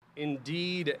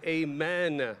Indeed,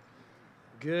 amen.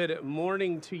 Good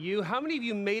morning to you. How many of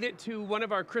you made it to one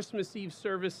of our Christmas Eve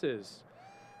services?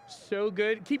 So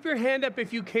good. Keep your hand up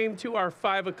if you came to our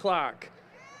 5 o'clock.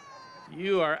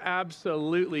 You are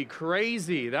absolutely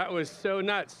crazy. That was so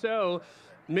nuts. So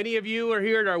many of you are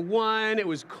here at our 1. It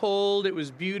was cold. It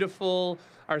was beautiful.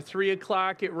 Our 3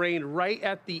 o'clock, it rained right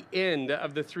at the end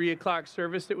of the 3 o'clock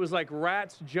service. It was like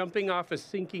rats jumping off a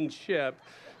sinking ship,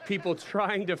 people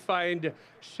trying to find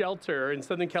shelter. In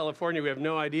Southern California, we have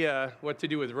no idea what to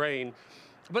do with rain.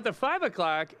 But the 5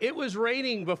 o'clock, it was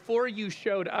raining before you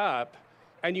showed up,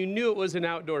 and you knew it was an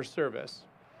outdoor service.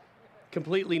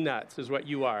 Completely nuts is what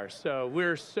you are. So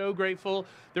we're so grateful.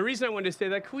 The reason I wanted to say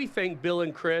that, can we thank Bill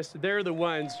and Chris? They're the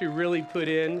ones who really put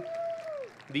in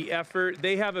the effort.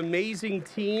 They have amazing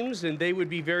teams, and they would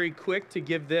be very quick to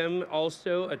give them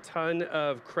also a ton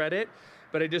of credit.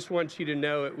 But I just want you to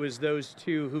know it was those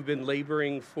two who've been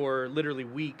laboring for literally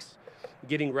weeks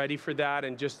getting ready for that,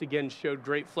 and just again showed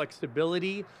great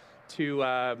flexibility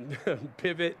to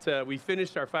pivot. We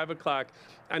finished our 5 o'clock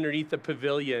underneath the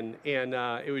pavilion, and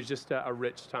it was just a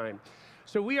rich time.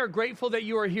 So we are grateful that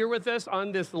you are here with us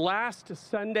on this last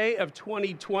Sunday of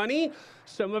 2020.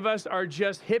 Some of us are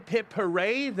just hip, hip,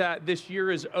 hooray that this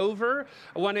year is over.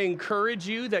 I want to encourage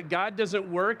you that God doesn't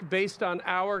work based on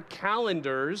our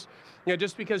calendars. You know,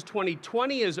 just because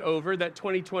 2020 is over, that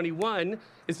 2021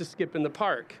 is a skip in the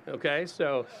park, okay?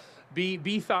 So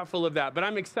be thoughtful of that. But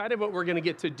I'm excited what we're going to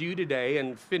get to do today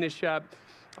and finish up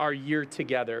our year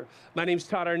together. My name's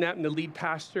Todd Arnett. I'm the lead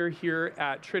pastor here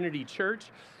at Trinity Church.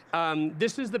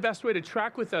 This is the best way to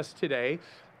track with us today.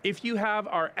 If you have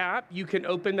our app, you can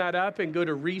open that up and go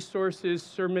to resources,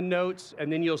 sermon notes,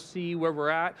 and then you'll see where we're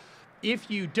at.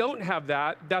 If you don't have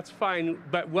that, that's fine.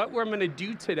 But what I'm going to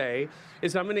do today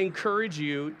is I'm going to encourage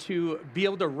you to be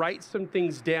able to write some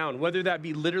things down, whether that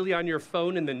be literally on your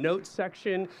phone in the notes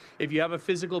section. If you have a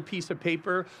physical piece of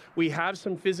paper, we have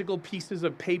some physical pieces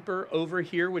of paper over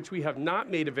here, which we have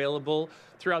not made available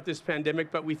throughout this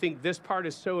pandemic. But we think this part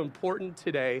is so important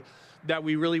today that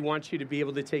we really want you to be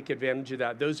able to take advantage of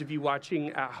that. Those of you watching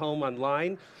at home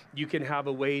online, you can have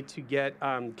a way to get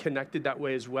connected that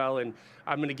way as well. And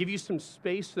I'm going to give you some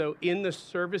space, though, in the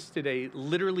service today,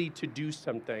 literally to do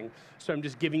something. So I'm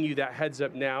just giving you that heads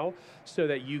up now so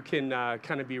that you can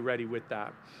kind of be ready with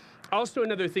that. Also,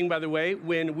 another thing, by the way,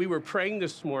 when we were praying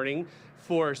this morning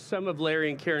for some of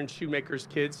Larry and Karen Shoemaker's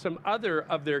kids, some other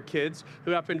of their kids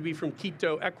who happen to be from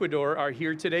Quito, Ecuador, are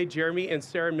here today. Jeremy and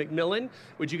Sarah McMillan,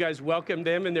 would you guys welcome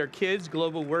them and their kids,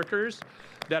 global workers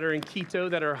that are in Quito,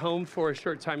 that are home for a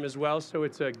short time as well. So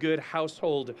it's a good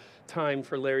household time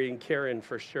for Larry and Karen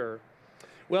for sure.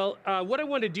 Well, what I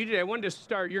want to do today, I wanted to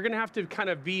start, you're going to have to kind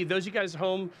of be, those of you guys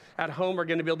at home are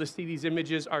going to be able to see these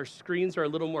images. Our screens are a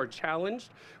little more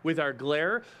challenged with our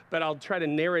glare, but I'll try to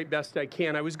narrate best I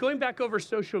can. I was going back over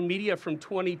social media from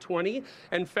 2020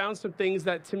 and found some things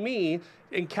that, to me,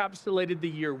 encapsulated the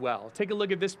year well. Take a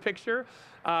look at this picture.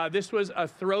 This was a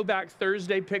throwback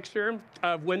Thursday picture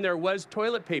of when there was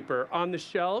toilet paper on the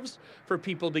shelves for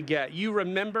people to get. You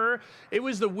remember, it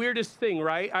was the weirdest thing,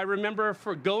 right? I remember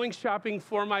for going shopping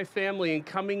for my family and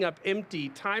coming up empty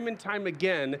time and time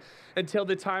again until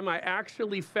the time I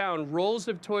actually found rolls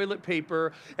of toilet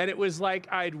paper, and it was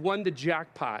like I'd won the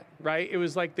jackpot, right? It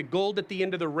was like the gold at the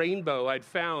end of the rainbow. I'd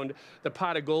found the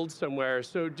pot of gold somewhere.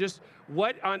 So just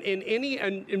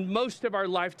in most of our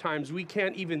lifetimes, we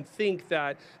can't even think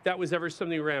that that was ever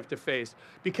something we're gonna have to face.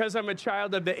 Because I'm a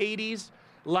child of the 80s,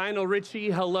 Lionel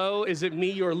Richie, hello, is it me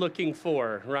you're looking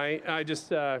for, right? I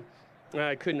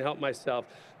couldn't help myself.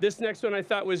 This next one I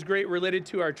thought was great, related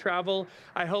to our travel.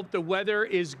 I hope the weather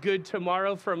is good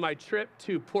tomorrow for my trip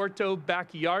to Puerto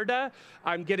Vallarta.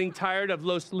 I'm getting tired of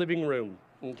Los Living Room,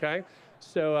 okay?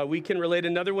 So we can relate.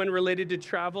 Another one related to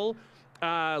travel.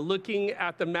 Looking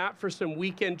at the map for some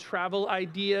weekend travel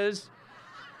ideas.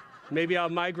 Maybe I'll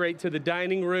migrate to the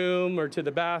dining room or to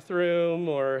the bathroom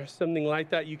or something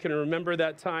like that. You can remember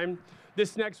that time.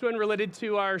 This next one related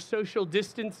to our social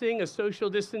distancing, a social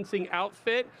distancing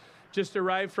outfit. Just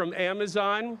arrived from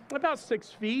Amazon, about 6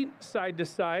 feet side to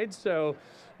side, so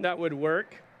that would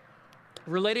work.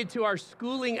 Related to our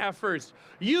schooling efforts.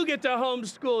 You get to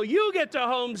homeschool, you get to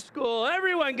homeschool,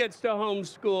 everyone gets to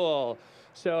homeschool.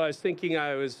 So I was thinking,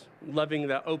 I was loving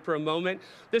the Oprah moment.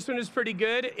 This one is pretty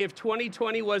good. If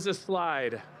 2020 was a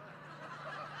slide.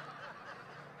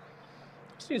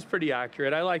 Seems pretty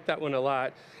accurate. I like that one a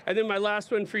lot. And then my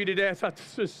last one for you today, I thought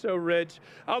this was so rich.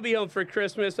 I'll be home for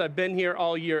Christmas. I've been here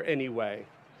all year anyway.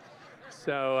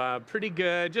 So pretty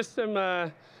good. Just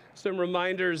some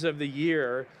reminders of the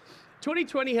year.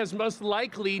 2020 has most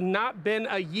likely not been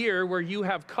a year where you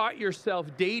have caught yourself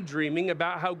daydreaming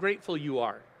about how grateful you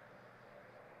are.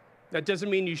 That doesn't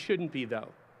mean you shouldn't be, though.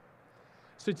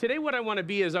 So today what I want to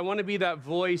be is I want to be that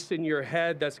voice in your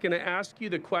head that's going to ask you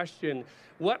the question,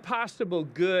 what possible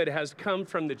good has come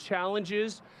from the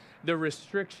challenges, the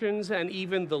restrictions, and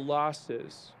even the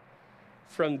losses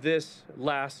from this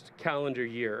last calendar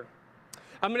year?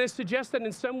 I'm going to suggest that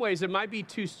in some ways it might be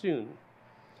too soon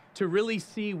to really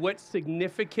see what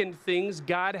significant things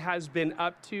God has been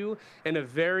up to in a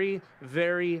very,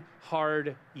 very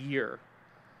hard year.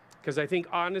 Because I think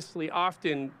honestly,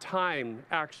 often time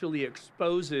actually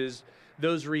exposes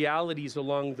those realities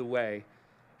along the way.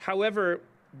 However,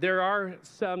 there are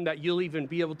some that you'll even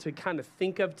be able to kind of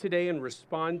think of today and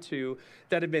respond to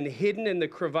that have been hidden in the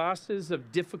crevasses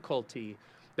of difficulty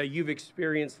that you've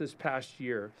experienced this past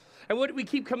year. And what we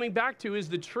keep coming back to is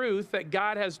the truth that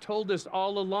God has told us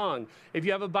all along. If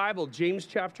you have a Bible, James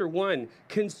chapter 1,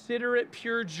 consider it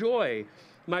pure joy,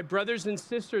 my brothers and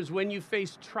sisters, when you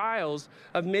face trials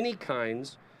of many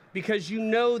kinds, because you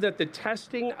know that the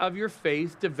testing of your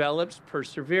faith develops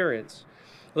perseverance.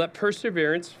 Let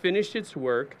perseverance finish its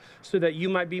work so that you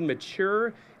might be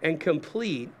mature and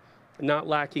complete, not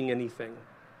lacking anything.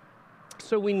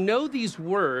 So we know these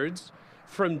words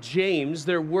from James.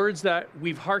 They're words that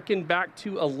we've hearkened back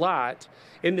to a lot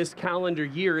in this calendar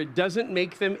year. It doesn't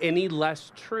make them any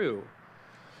less true.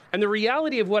 And the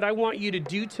reality of what I want you to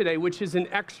do today, which is an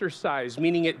exercise,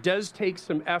 meaning it does take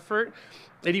some effort,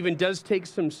 it even does take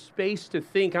some space to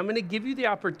think. I'm going to give you the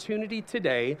opportunity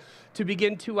today to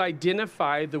begin to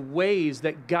identify the ways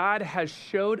that God has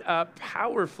showed up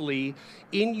powerfully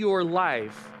in your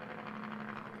life.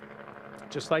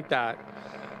 Just like that.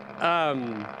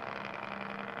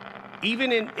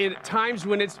 Even in times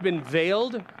when it's been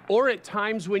veiled, or at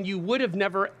times when you would have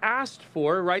never asked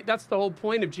for, right? That's the whole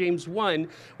point of James 1.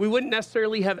 We wouldn't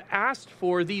necessarily have asked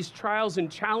for these trials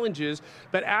and challenges,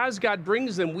 but as God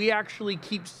brings them, we actually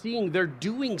keep seeing they're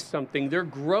doing something. They're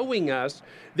growing us.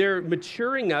 They're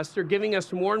maturing us. They're giving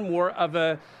us more and more of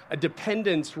a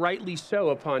dependence, rightly so,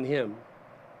 upon Him.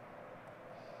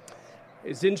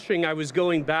 It's interesting, I was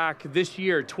going back this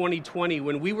year, 2020,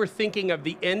 when we were thinking of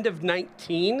the end of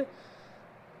 19,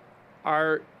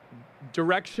 our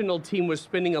directional team was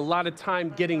spending a lot of time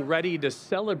getting ready to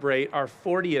celebrate our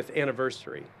 40th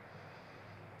anniversary.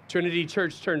 Trinity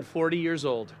Church turned 40 years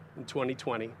old in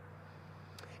 2020.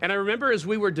 And I remember as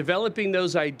we were developing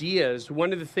those ideas,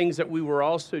 one of the things that we were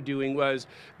also doing was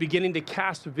beginning to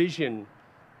cast vision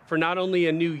for not only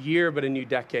a new year, but a new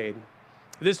decade.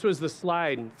 This was the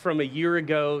slide from a year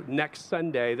ago, next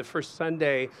Sunday, the first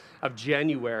Sunday of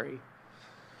January.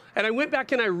 And I went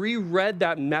back and I reread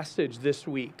that message this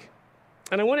week.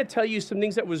 And I want to tell you some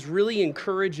things that was really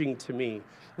encouraging to me.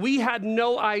 We had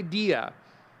no idea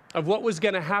of what was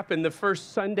going to happen the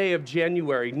first Sunday of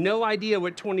January. No idea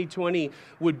what 2020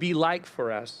 would be like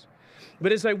for us.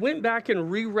 But as I went back and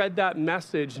reread that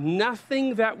message,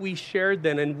 nothing that we shared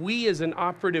then, and we is an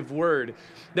operative word,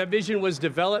 that vision was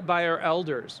developed by our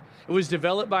elders. It was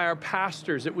developed by our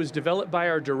pastors. It was developed by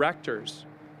our directors,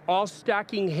 all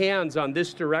stacking hands on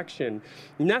this direction.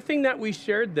 Nothing that we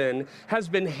shared then has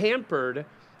been hampered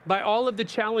by all of the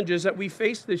challenges that we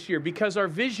faced this year, because our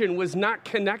vision was not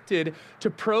connected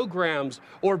to programs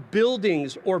or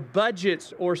buildings or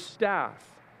budgets or staff.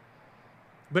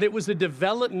 But it was a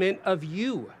development of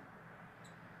you,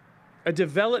 a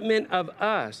development of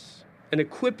us, an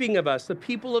equipping of us, the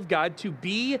people of God, to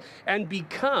be and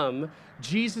become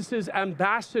Jesus's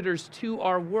ambassadors to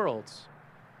our worlds.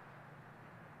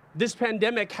 This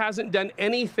pandemic hasn't done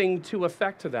anything to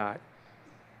affect that.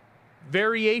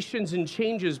 Variations and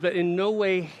changes, but in no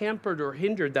way hampered or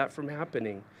hindered that from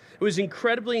happening. It was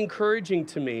incredibly encouraging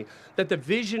to me that the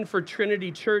vision for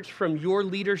Trinity Church from your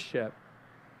leadership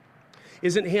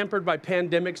isn't hampered by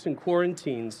pandemics and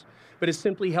quarantines, but is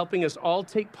simply helping us all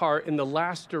take part in the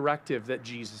last directive that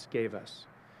Jesus gave us.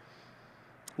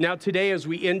 Now today, as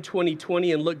we end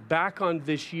 2020 and look back on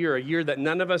this year, a year that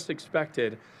none of us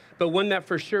expected, but one that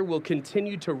for sure will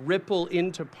continue to ripple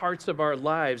into parts of our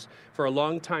lives for a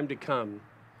long time to come.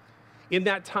 In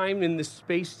that time, in this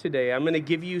space today, I'm going to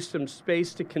give you some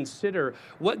space to consider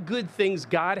what good things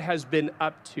God has been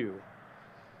up to,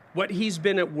 what He's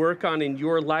been at work on in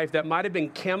your life that might have been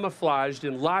camouflaged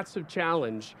in lots of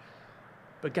challenge,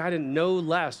 but God in no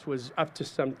less was up to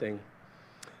something.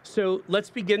 So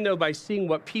let's begin, though, by seeing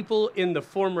what people in the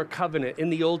former covenant, in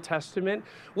the Old Testament,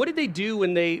 what did they do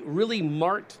when they really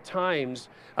marked times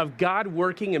of God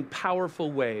working in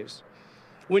powerful ways?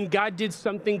 when God did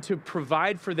something to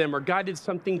provide for them or God did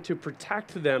something to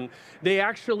protect them, they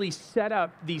actually set up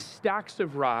these stacks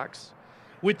of rocks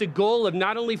with the goal of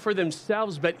not only for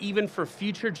themselves, but even for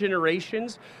future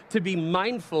generations to be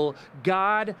mindful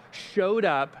God showed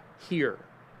up here.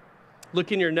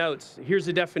 Look in your notes. Here's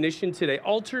a definition today.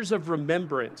 Altars of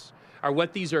remembrance are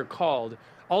what these are called.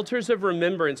 Altars of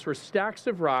remembrance were stacks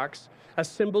of rocks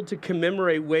assembled to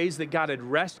commemorate ways that God had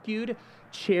rescued,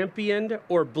 championed,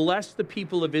 or blessed the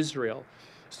people of Israel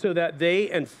so that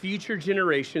they and future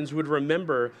generations would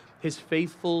remember his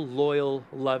faithful, loyal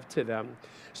love to them.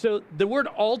 So the word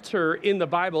altar in the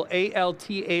Bible,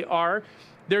 A-L-T-A-R,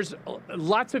 there's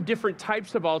lots of different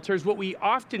types of altars. What we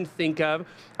often think of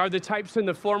are the types in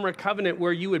the former covenant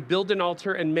where you would build an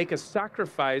altar and make a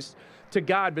sacrifice to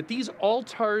God. But these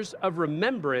altars of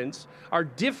remembrance are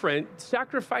different.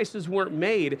 Sacrifices weren't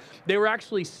made. They were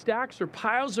actually stacks or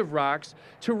piles of rocks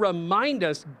to remind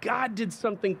us God did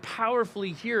something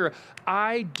powerfully here.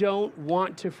 I don't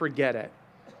want to forget it.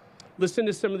 Listen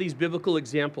to some of these biblical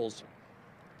examples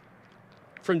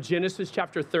from Genesis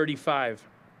chapter 35.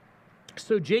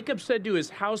 So Jacob said to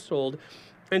his household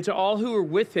and to all who were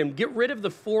with him, get rid of the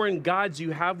foreign gods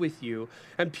you have with you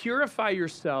and purify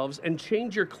yourselves and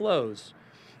change your clothes.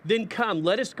 Then come,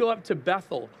 let us go up to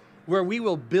Bethel, where we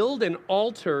will build an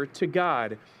altar to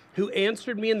God, who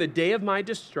answered me in the day of my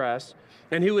distress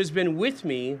and who has been with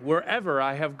me wherever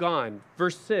I have gone.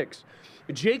 Verse 6,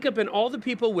 Jacob and all the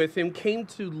people with him came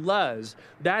to Luz,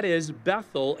 that is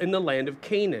Bethel, in the land of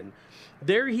Canaan.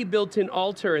 There he built an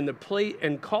altar in the place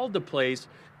and called the place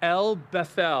El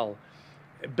Bethel.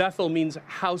 Bethel means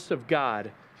house of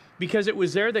God, because it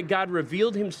was there that God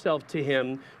revealed himself to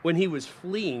him when he was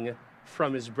fleeing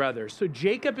from his brothers. So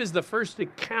Jacob is the first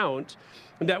account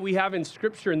that we have in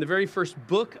Scripture, in the very first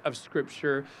book of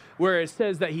Scripture, where it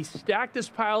says that he stacked this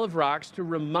pile of rocks to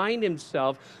remind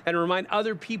himself and remind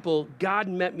other people, God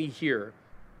met me here.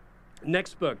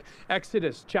 Next book,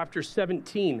 Exodus chapter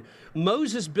 17.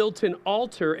 Moses built an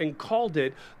altar and called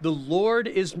it, The Lord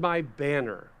is my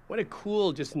banner. What a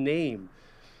cool just name.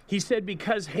 He said,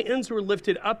 because hands were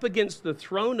lifted up against the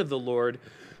throne of the Lord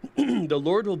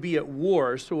will be at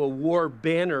war. So a war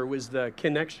banner was the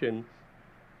connection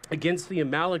against the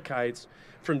Amalekites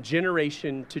from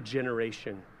generation to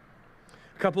generation.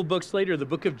 A couple books later, the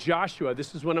book of Joshua.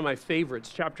 This is one of my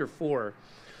favorites, chapter 4.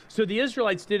 So the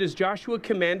Israelites did as Joshua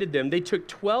commanded them. They took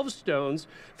 12 stones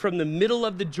from the middle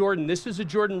of the Jordan. This is a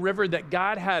Jordan River that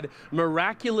God had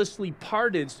miraculously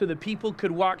parted so that people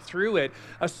could walk through it.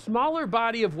 A smaller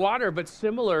body of water, but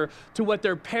similar to what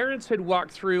their parents had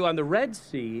walked through on the Red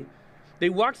Sea. They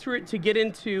walked through it to get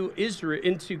into Israel,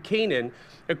 into Canaan,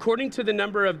 according to the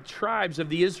number of tribes of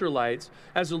the Israelites,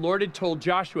 as the Lord had told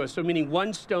Joshua, so meaning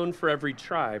one stone for every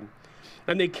tribe.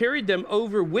 And they carried them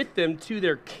over with them to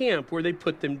their camp where they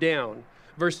put them down.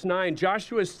 Verse 9,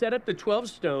 Joshua set up the 12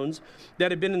 stones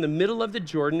that had been in the middle of the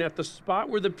Jordan at the spot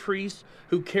where the priests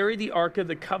who carried the Ark of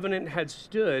the Covenant had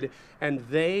stood, and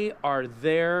they are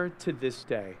there to this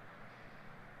day.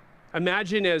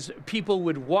 Imagine as people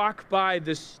would walk by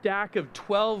this stack of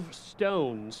 12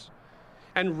 stones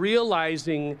and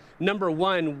realizing, number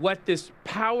one, what this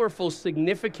powerful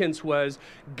significance was.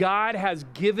 God has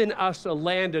given us a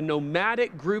land, a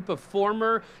nomadic group of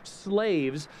former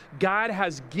slaves. God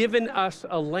has given us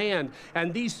a land.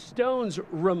 And these stones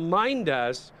remind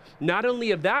us not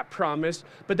only of that promise,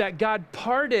 but that God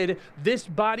parted this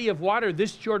body of water,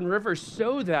 this Jordan River,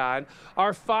 so that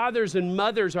our fathers and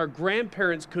mothers, our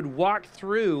grandparents could walk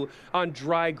through on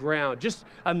dry ground. Just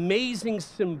amazing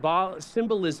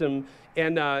symbolism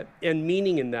and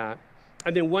meaning in that.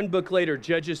 And then one book later,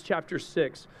 Judges chapter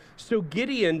 6. So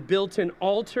Gideon built an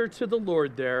altar to the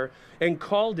Lord there and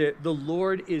called it, The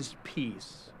Lord is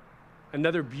Peace.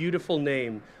 Another beautiful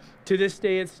name. To this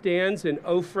day it stands in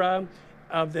Ophrah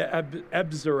of the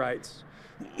Abiezrites.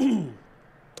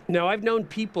 Now, I've known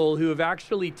people who have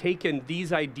actually taken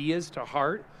these ideas to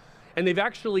heart, and they've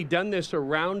actually done this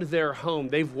around their home.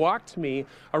 They've walked me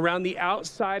around the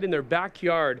outside in their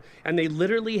backyard, and they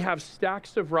literally have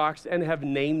stacks of rocks and have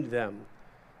named them.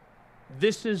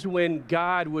 This is when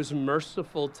God was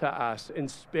merciful to us and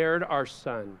spared our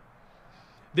son.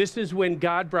 This is when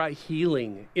God brought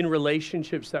healing in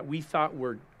relationships that we thought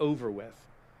were over with.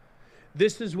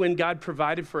 This is when God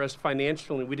provided for us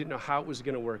financially and we didn't know how it was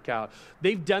going to work out.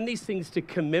 They've done these things to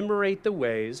commemorate the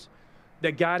ways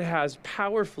that God has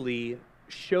powerfully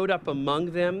showed up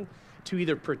among them to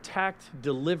either protect,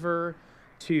 deliver,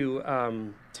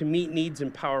 to meet needs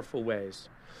in powerful ways.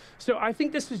 So I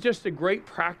think this is just a great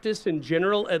practice in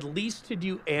general, at least to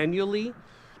do annually,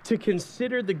 to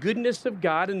consider the goodness of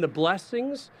God and the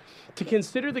blessings, to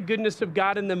consider the goodness of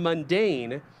God in the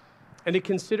mundane, and to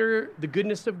consider the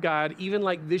goodness of God even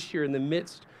like this year in the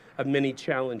midst of many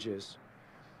challenges.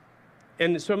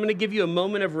 And so I'm going to give you a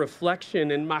moment of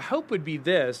reflection, and my hope would be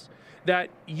this, that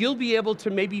you'll be able to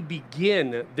maybe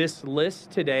begin this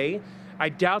list today. I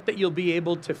doubt that you'll be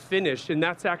able to finish, and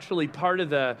that's actually part of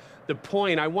the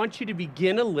point. I want you to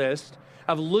begin a list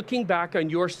of looking back on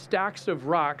your stacks of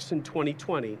rocks in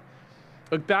 2020.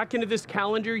 Look back into this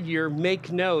calendar year,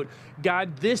 make note,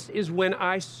 God, this is when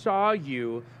I saw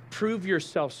you prove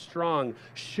yourself strong,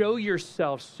 show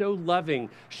yourself so loving,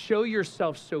 show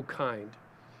yourself so kind.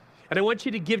 And I want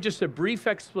you to give just a brief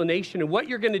explanation. And what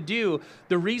you're going to do,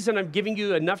 the reason I'm giving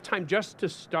you enough time just to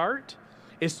start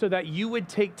is so that you would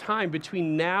take time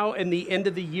between now and the end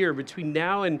of the year, between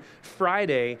now and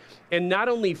Friday, and not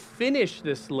only finish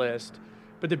this list,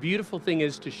 but the beautiful thing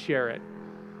is to share it.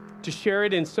 To share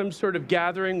it in some sort of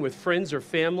gathering with friends or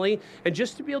family, and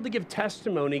just to be able to give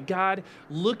testimony. God,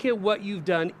 look at what you've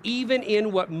done, even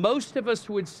in what most of us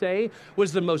would say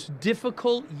was the most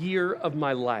difficult year of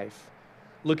my life.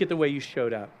 Look at the way you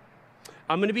showed up.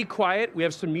 I'm going to be quiet. We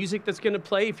have some music that's going to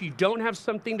play. If you don't have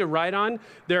something to write on,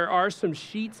 there are some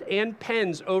sheets and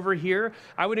pens over here.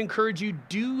 I would encourage you,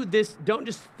 do this. Don't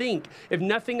just think. If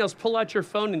nothing else, pull out your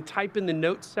phone and type in the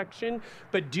notes section,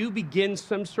 but do begin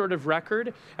some sort of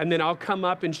record, and then I'll come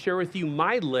up and share with you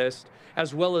my list,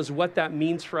 as well as what that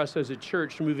means for us as a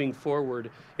church moving forward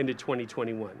into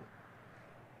 2021.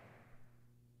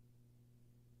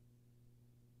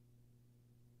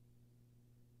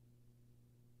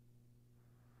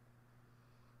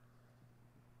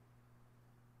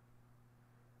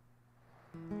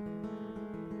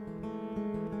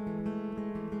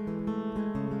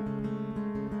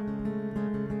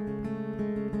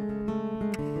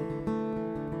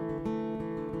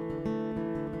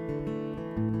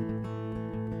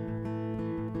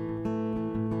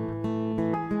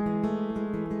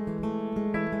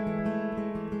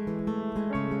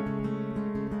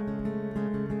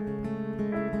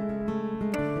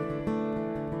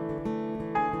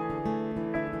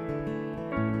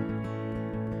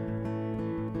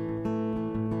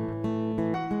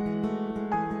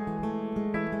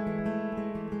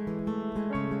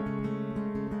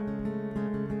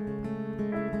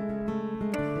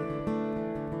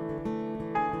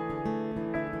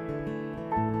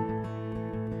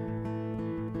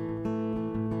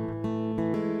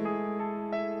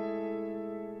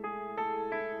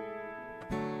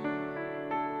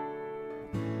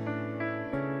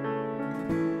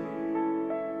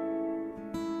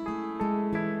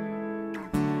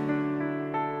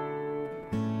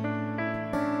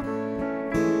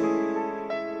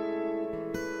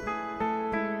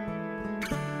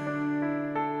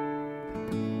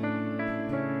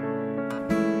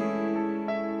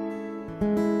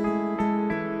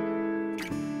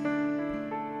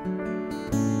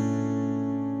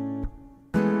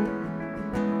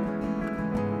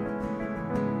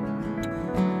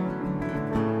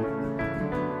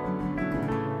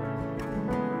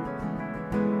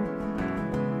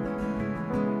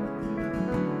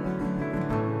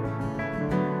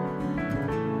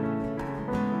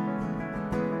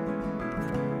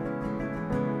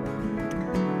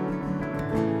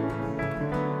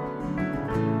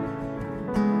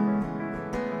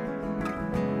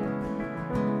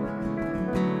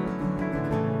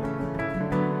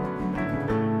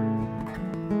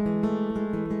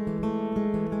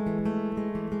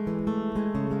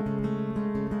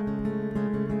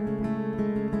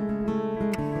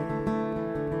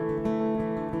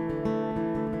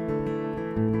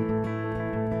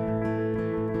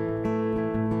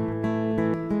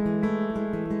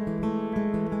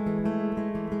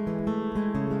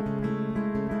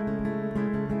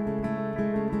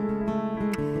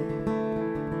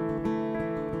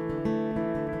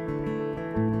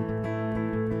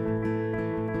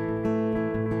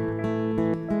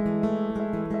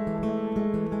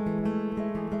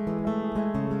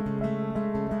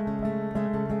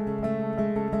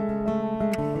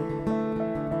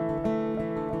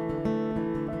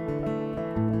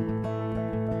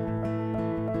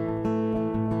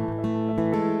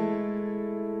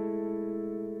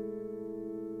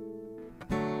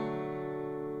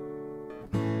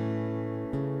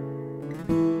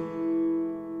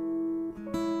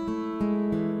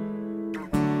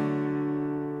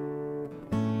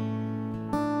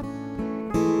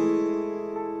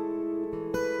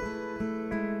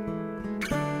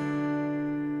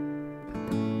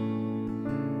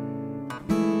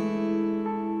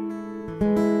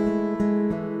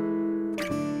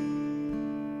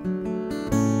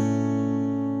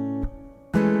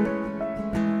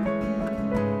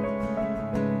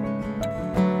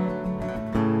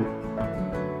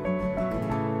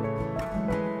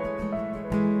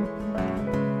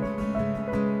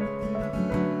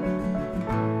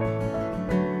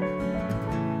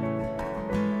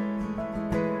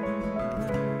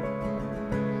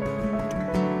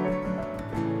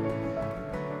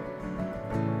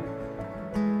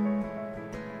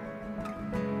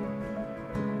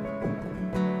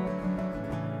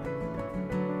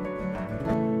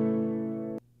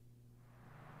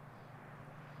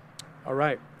 All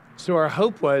right. So our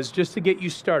hope was just to get you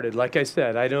started. Like I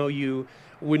said, I know you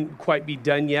wouldn't quite be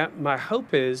done yet. My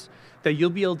hope is that you'll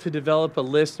be able to develop a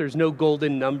list. There's no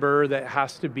golden number that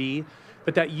has to be,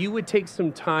 but that you would take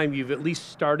some time. You've at least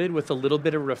started with a little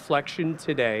bit of reflection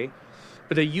today,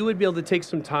 but that you would be able to take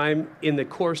some time in the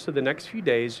course of the next few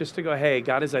days just to go, hey,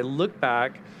 God, as I look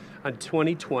back on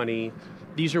 2020,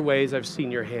 these are ways I've seen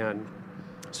your hand.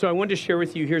 So I wanted to share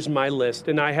with you, here's my list,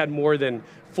 and I had more than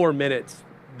 4 minutes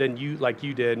than you, like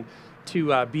you did,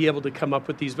 to be able to come up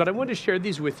with these. But I wanted to share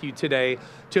these with you today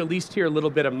to at least hear a little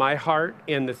bit of my heart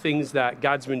and the things that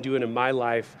God's been doing in my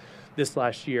life this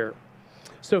last year.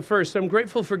 So first, I'm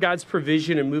grateful for God's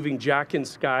provision in moving Jack and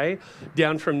Sky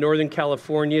down from Northern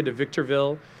California to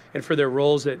Victorville, and for their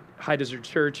roles at High Desert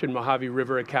Church and Mojave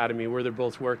River Academy, where they're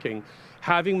both working.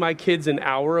 Having my kids an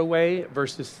hour away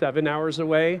versus 7 hours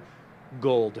away,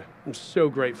 gold. I'm so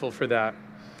grateful for that.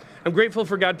 I'm grateful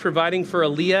for God providing for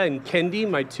Aaliyah and Kendi,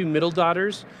 my 2 middle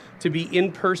daughters, to be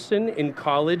in person in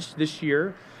college this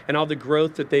year and all the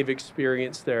growth that they've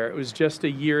experienced there. It was just a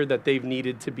year that they've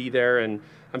needed to be there, and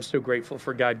I'm so grateful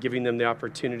for God giving them the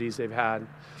opportunities they've had.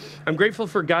 I'm grateful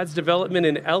for God's development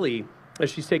in Ellie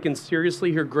as she's taken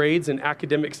seriously her grades and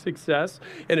academic success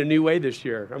in a new way this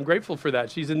year. I'm grateful for that.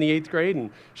 She's in the 8th grade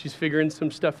and she's figuring some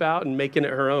stuff out and making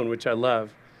it her own, which I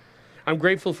love. I'm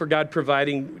grateful for God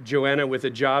providing Joanna with a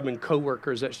job and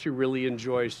coworkers that she really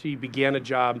enjoys. She began a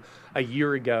job a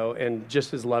year ago and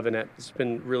just is loving it. It's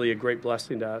been really a great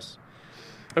blessing to us.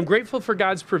 I'm grateful for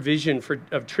God's provision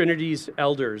of Trinity's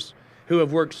elders who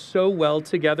have worked so well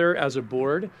together as a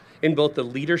board in both the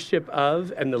leadership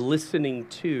of and the listening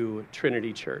to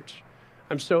Trinity Church.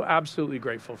 I'm so absolutely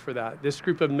grateful for that. This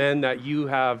group of men that you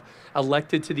have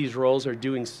elected to these roles are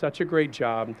doing such a great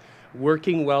job,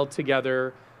 working well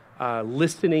together,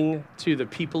 listening to the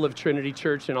people of Trinity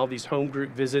Church and all these home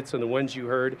group visits and the ones you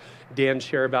heard Dan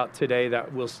share about today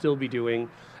that we'll still be doing,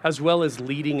 as well as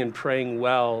leading and praying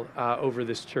well over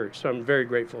this church. So I'm very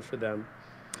grateful for them.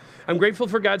 I'm grateful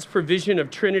for God's provision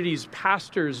of Trinity's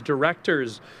pastors,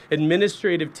 directors,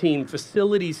 administrative team,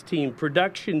 facilities team,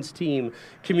 productions team,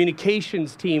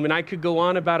 communications team, and I could go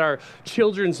on about our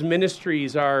children's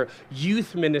ministries, our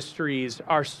youth ministries,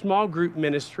 our small group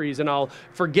ministries, and I'll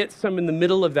forget some in the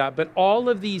middle of that, but all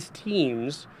of these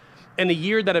teams in a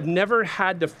year that have never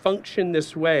had to function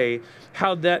this way,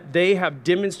 how that they have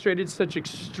demonstrated such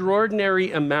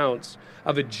extraordinary amounts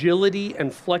of agility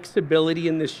and flexibility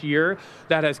in this year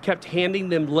that has kept handing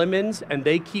them lemons and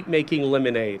they keep making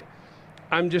lemonade.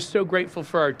 I'm just so grateful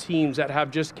for our teams that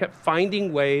have just kept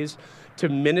finding ways to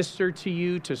minister to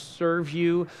you, to serve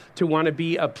you, to want to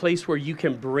be a place where you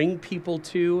can bring people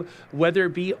to, whether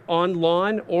it be on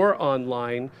lawn or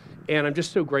online. And I'm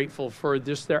just so grateful for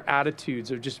just their attitudes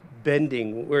of just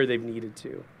bending where they've needed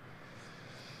to.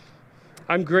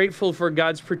 I'm grateful for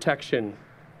God's protection,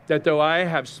 that though I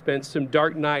have spent some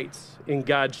dark nights in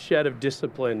God's shed of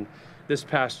discipline this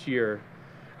past year,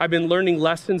 I've been learning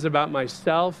lessons about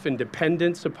myself and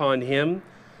dependence upon Him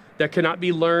that cannot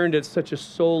be learned at such a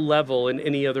soul level in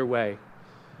any other way.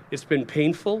 It's been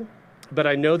painful, but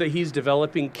I know that He's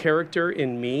developing character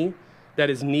in me that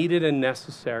is needed and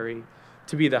necessary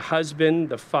to be the husband,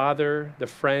 the father, the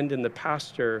friend, and the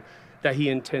pastor that He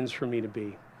intends for me to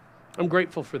be. I'm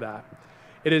grateful for that.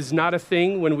 It is not a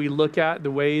thing when we look at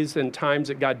the ways and times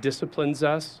that God disciplines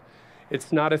us.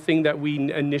 It's not a thing that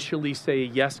we initially say,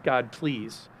 yes, God,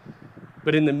 please.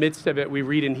 But in the midst of it, we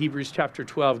read in Hebrews chapter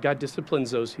 12, God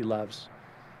disciplines those He loves.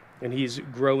 And He's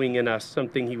growing in us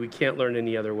something we can't learn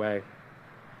any other way.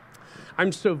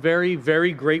 I'm so very,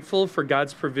 very grateful for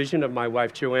God's provision of my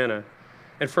wife, Joanna,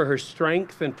 and for her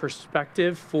strength and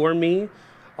perspective for me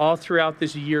all throughout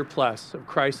this year plus of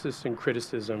crisis and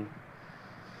criticism.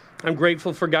 I'm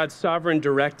grateful for God's sovereign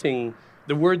directing.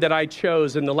 The word that I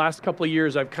chose in the last couple of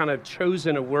years, I've kind of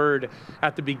chosen a word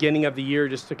at the beginning of the year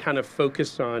just to kind of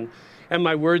focus on. And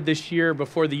my word this year,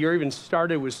 before the year even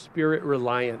started, was spirit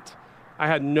reliant. I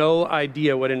had no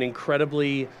idea what an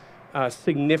incredibly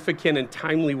significant and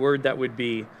timely word that would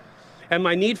be. And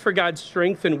my need for God's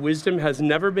strength and wisdom has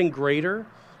never been greater,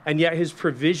 and yet His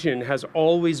provision has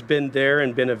always been there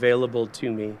and been available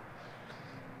to me.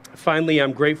 Finally,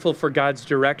 I'm grateful for God's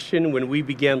direction when we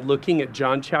began looking at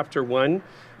John chapter 1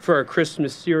 for our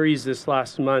Christmas series this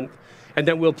last month, and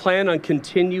that we'll plan on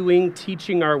continuing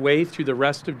teaching our way through the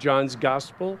rest of John's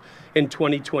gospel in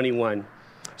 2021.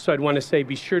 So I'd want to say,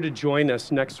 be sure to join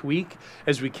us next week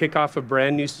as we kick off a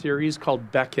brand new series called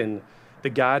Beckon, the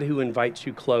God who invites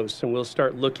you close. And we'll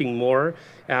start looking more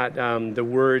at the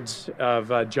words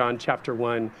of John chapter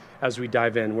 1 as we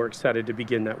dive in. We're excited to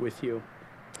begin that with you.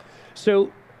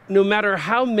 So no matter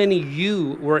how many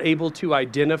you were able to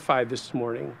identify this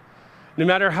morning, no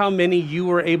matter how many you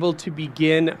were able to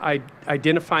begin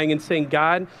identifying and saying,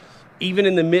 God, even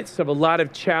in the midst of a lot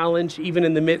of challenge, even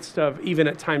in the midst of even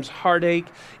at times heartache,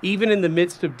 even in the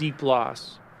midst of deep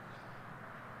loss,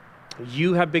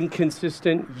 you have been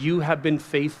consistent, you have been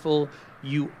faithful,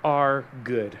 you are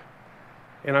good.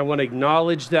 And I want to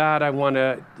acknowledge that. I want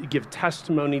to give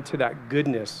testimony to that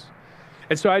goodness.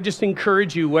 And so I just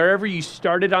encourage you, wherever you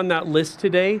started on that list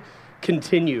today,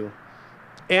 continue.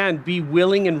 And be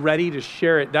willing and ready to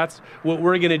share it. That's what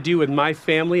we're going to do with my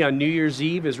family on New Year's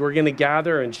Eve, is we're going to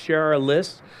gather and share our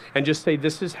list and just say,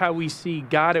 this is how we see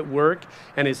God at work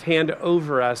and his hand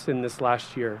over us in this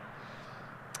last year.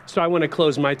 So I want to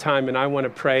close my time and I want to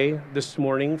pray this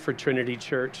morning for Trinity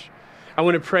Church. I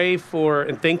want to pray for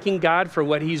and thanking God for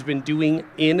what he's been doing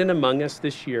in and among us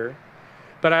this year.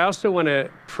 But I also want to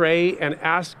pray and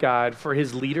ask God for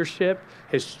his leadership,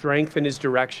 his strength, and his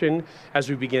direction as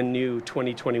we begin new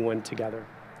 2021 together.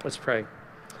 Let's pray.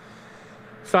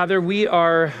 Father, we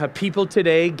are a people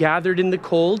today gathered in the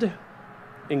cold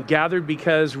and gathered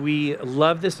because we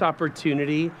love this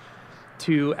opportunity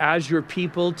to, as your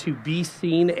people, to be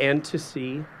seen and to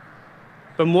see.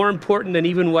 But more important than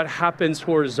even what happens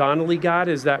horizontally, God,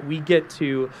 is that we get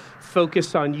to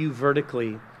focus on you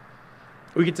vertically.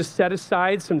 We get to set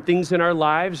aside some things in our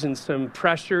lives and some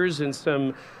pressures and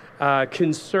some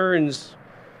concerns,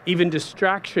 even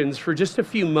distractions, for just a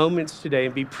few moments today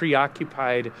and be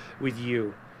preoccupied with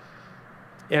you.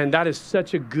 And that is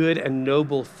such a good and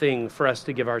noble thing for us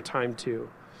to give our time to.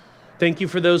 Thank you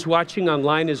for those watching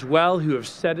online as well who have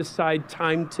set aside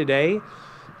time today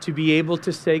to be able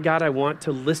to say, God, I want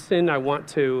to listen. I want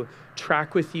to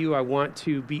track with you. I want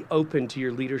to be open to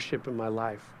your leadership in my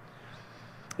life.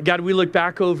 God, we look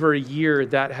back over a year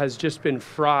that has just been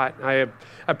fraught. I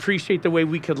appreciate the way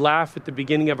we could laugh at the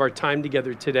beginning of our time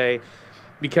together today,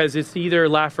 because it's either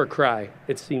laugh or cry,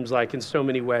 it seems like, in so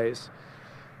many ways.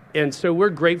 And so we're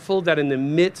grateful that in the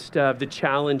midst of the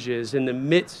challenges, in the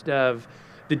midst of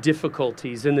the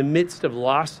difficulties, in the midst of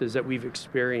losses that we've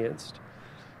experienced,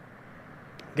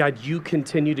 God, you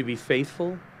continue to be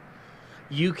faithful.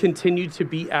 You continue to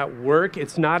be at work.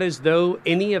 It's not as though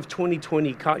any of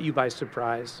 2020 caught you by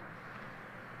surprise.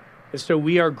 And so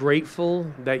we are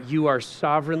grateful that you are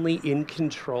sovereignly in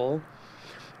control.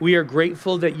 We are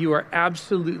grateful that you are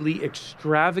absolutely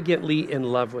extravagantly in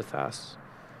love with us.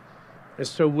 And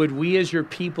so would we as your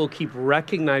people keep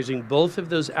recognizing both of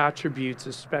those attributes,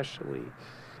 especially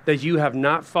that you have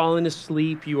not fallen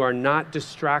asleep, you are not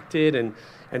distracted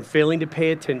and failing to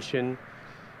pay attention.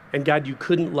 And God, you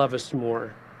couldn't love us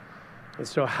more. And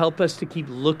so help us to keep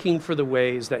looking for the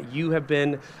ways that you have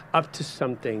been up to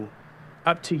something,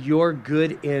 up to your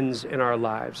good ends in our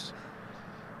lives.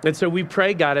 And so we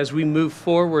pray, God, as we move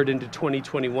forward into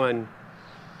 2021,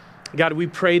 God, we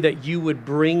pray that you would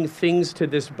bring things to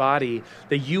this body,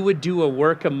 that you would do a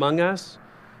work among us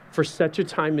for such a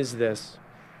time as this.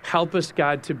 Help us,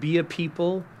 God, to be a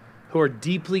people who are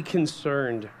deeply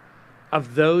concerned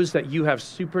of those that you have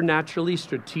supernaturally,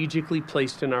 strategically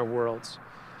placed in our worlds.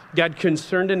 God,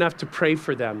 concerned enough to pray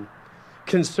for them,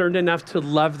 concerned enough to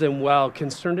love them well,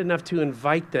 concerned enough to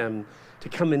invite them to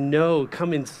come and know,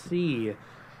 come and see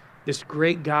this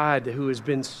great God who has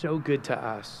been so good to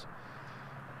us.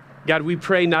 God, we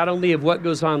pray not only of what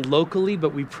goes on locally,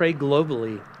 but we pray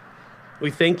globally.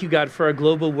 We thank you, God, for our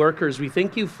global workers. We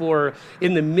thank you for,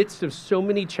 in the midst of so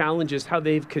many challenges, how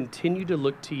they've continued to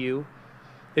look to you.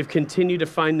 They've continued to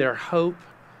find their hope,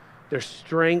 their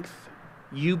strength,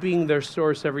 you being their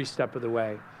source every step of the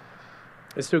way.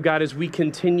 And so, God, as we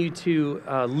continue to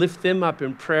lift them up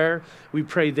in prayer, we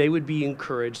pray they would be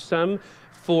encouraged. Some,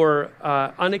 for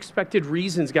unexpected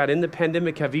reasons, God, in the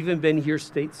pandemic have even been here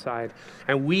stateside.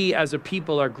 And we as a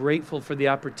people are grateful for the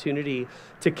opportunity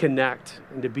to connect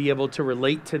and to be able to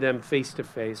relate to them face to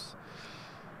face.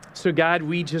 So God,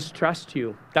 we just trust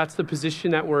you. That's the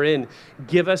position that we're in.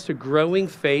 Give us a growing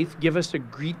faith. Give us a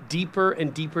deeper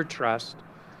and deeper trust.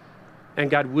 And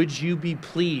God, would you be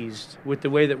pleased with the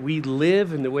way that we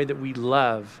live and the way that we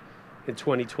love in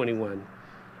 2021?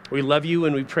 We love you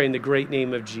and we pray in the great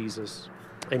name of Jesus.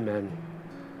 Amen.